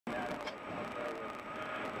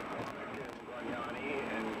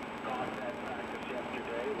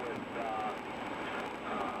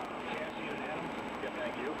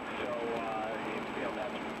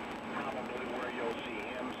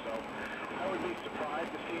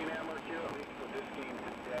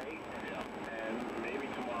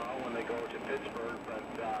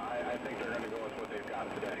out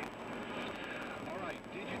today. All right.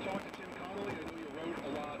 Did you talk to Tim Connolly? I know you wrote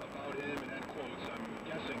a lot about him and had quotes. I'm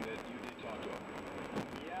guessing that you did talk to him.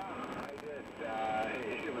 Yeah, I did.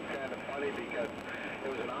 It was kind of funny because it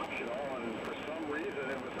was an optional, and for some reason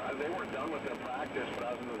they weren't done with their practice, but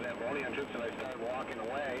I was in the Zamboni entrance, and I started walking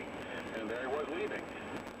away, and there he was leaving.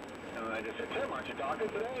 And I just said, Tim, aren't you talking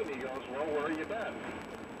today? And he goes, well, where have you been?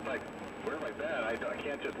 Like, where have I been? I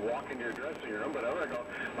can't just walk into your dressing room, whatever. I go,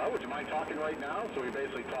 well, would you mind talking right now? So we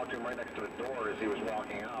basically talked to him right next to the door as he was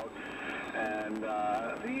walking out. And,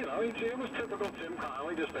 you know, it was typical Tim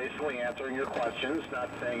Connolly, just basically answering your questions, not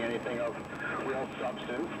saying anything of real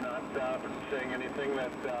substance, not saying anything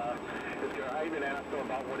that is good. I even asked him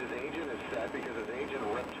about what his agent has said, because his agent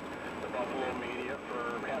ripped the Buffalo media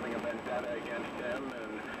for having a vendetta against him,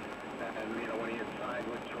 and you know, when he had signed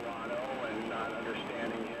with Toronto and not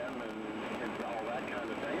understanding him and all that kind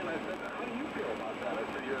of thing. And I said, how do you feel about that? I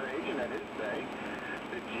said, your agent had his say.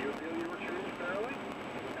 Did you feel you were treated fairly?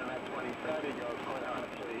 And that's when he said, he goes, quite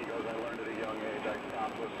honestly, he goes, I learned at a young age, I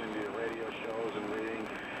stopped listening to your radio shows and reading.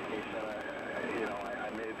 He said, you know, I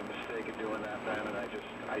made the mistake of doing that then, and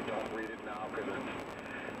I don't read it now because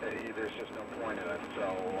there's just no point in it. So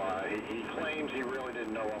he claims he really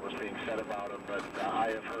didn't know what was being said about him, but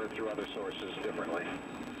I have heard through other sources differently.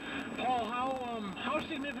 Paul, how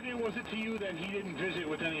significant was it to you that he didn't visit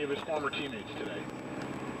with any of his former teammates today?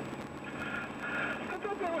 I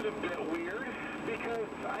thought that was a bit weird, because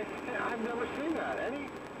I've never seen that. Any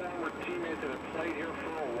former teammate that had played here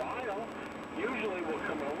for a while usually will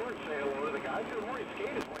come over and say hello to the guys. The more you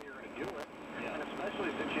skate is when you're going to do it, and especially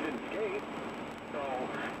since you didn't skate. So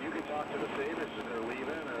you can talk to the Sabres as they're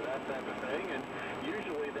leaving or that type of thing, and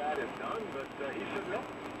usually that is done, but he said, nope,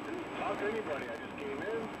 didn't talk to anybody. I just came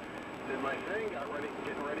in, did my thing, got ready,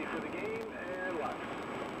 getting ready for the game, and left.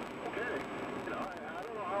 Okay. You know, I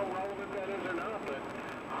don't know how relevant that is or not, but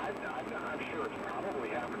I'm sure it's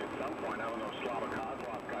probably happened at some point. I don't know if Slava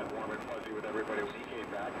Kozlov got warm and fuzzy with everybody when he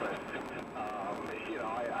came back, but, you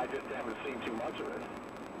know, I just haven't seen too much of it.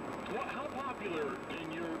 Well, how popular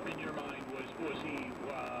in your mind was he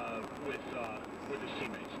with his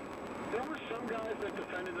teammates? There were some guys that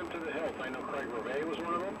defended him to the hilt. I know Craig Rivet was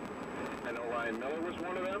one of them. I know Ryan Miller was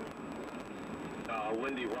one of them.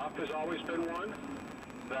 Lindy Ruff has always been one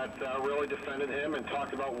that really defended him and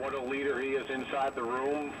talked about what a leader he is inside the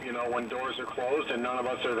room, you know, when doors are closed and none of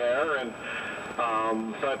us are there. And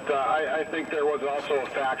but I think there was also a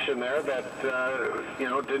faction there that you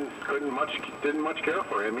know didn't much care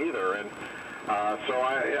for him either. And so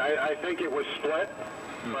I think it was split,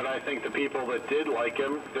 but I think the people that did like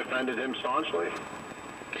him defended him staunchly.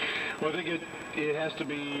 Well, I think it has to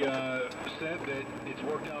be said that it's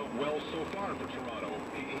worked out well so far for Toronto.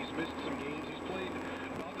 He's missed some games. He's played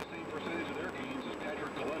about the same percentage of their games as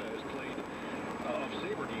Patrick Coletta has played of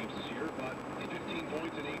Sabre games this year, but 15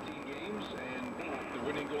 points in 18 games, and the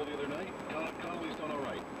winning goal the other night, Connolly's done all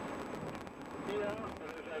right. Yeah, but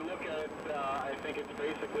as I look at it, I think it's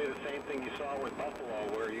basically the same thing you saw with Buffalo,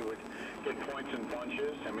 where he would get points in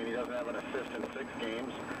bunches. I mean, he doesn't have an assist in 6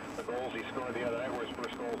 games. The goals he scored the other night were his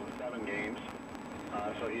first goals in 7 games.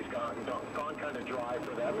 So he's gone kind of dry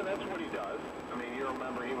for them, and that's what he does. I mean, you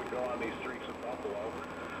remember he would go on these streaks with Buffalo.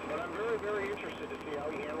 But I'm very, very interested to see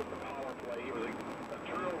how he handles the power play. He was a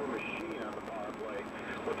turnover machine on the power play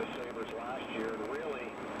with the Sabres last year, and really,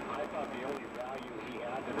 I thought the only value he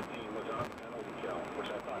had to the team was on penalty kill,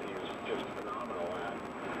 which I thought he was just phenomenal at.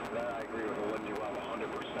 That I agree with Lindy well 100%,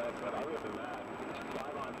 but other than that,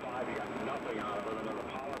 5-on-5, he got nothing out of him, and then the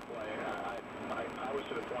power play, I was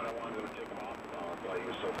to the point I wanted him to take him off the power play. He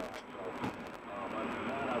was so bad. So, on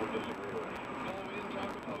that I would disagree with. Paul, we didn't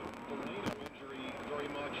talk about the Leno injury very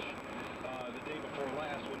much the day before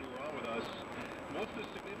last when you were on with us. What's the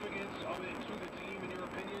significance of it to the team, in your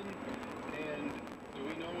opinion? And do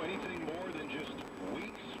we know anything more than just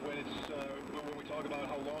weeks when we talk about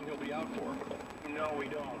how long he'll be out for? No, we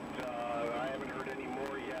don't. I haven't heard any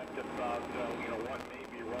more yet about you know, what may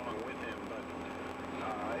be wrong with him, but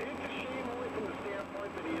it's a shame only from the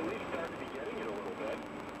standpoint that he at least started to be getting it a little bit,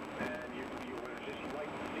 and you would just like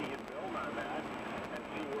to see him build on that and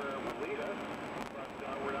see where it would lead us, but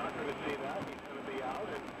we're not going to see that. He's going to be out,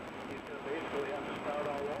 and he's going to basically have to start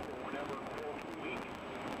all over whenever quote weeks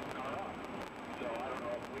are up. So I don't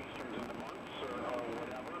know if weeks turns into months or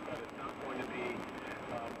whatever, but it's not going to be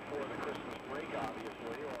before the Christmas break,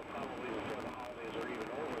 obviously, or probably before the holidays are even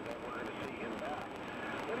over that we're going to see him back.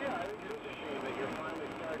 But yeah, I think it is a shame that you're finally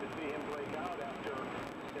starting to see him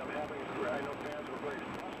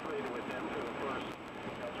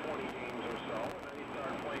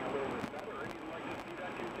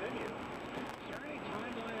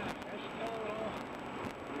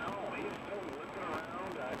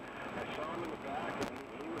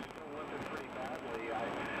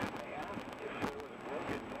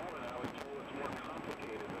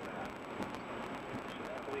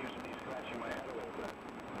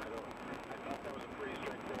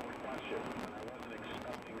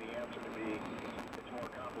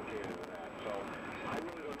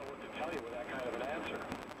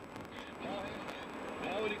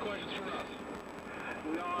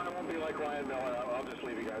like Ryan Miller. I'll just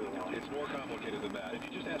leave you guys alone. It's more complicated than that. If you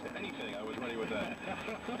just asked anything, I was ready with that.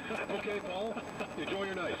 Okay, Paul, enjoy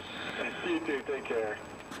your night. You too. Take care.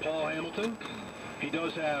 Paul Hamilton, he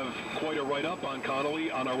does have quite a write-up on Connolly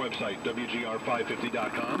on our website,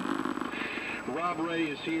 WGR550.com. Rob Ray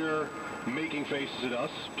is here making faces at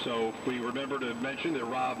us, so we remember to mention that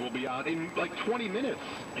Rob will be on in like 20 minutes.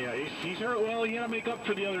 Yeah, he's hurt. Well, he had to make up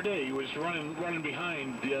for the other day. He was running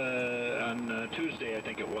behind on Tuesday, I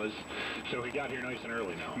think it was, so he got here nice and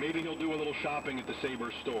early now. Maybe he'll do a little shopping at the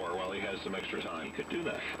Sabre store while he has some extra time. He could do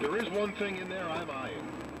that. There is one thing in there I'm eyeing.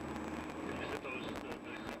 Is it those?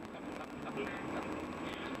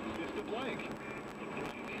 It's the blank.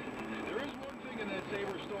 There is one thing in that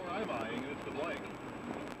Sabre store I'm eyeing, and it's the blank.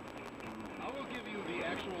 I will give you the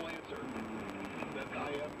actual answer that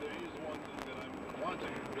there is one that I'm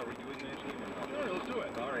wanting. Are we doing that game or not? Sure, let's do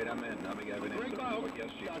it. All right, I'm in. I'm a guy with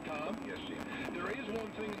GregCloud.com. Yes, Chief. There is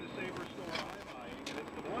one thing in the Sabre store I'm eyeing, and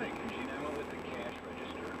it's the blank. Gene, I'm with the cash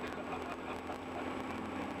register. Hadn't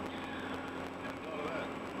thought of that.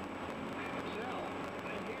 Sal,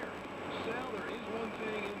 I'm here. Sal, there is one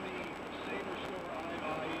thing in the Sabre store I'm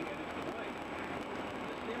eyeing, and it's the blank.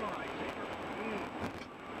 The Samurai Saber.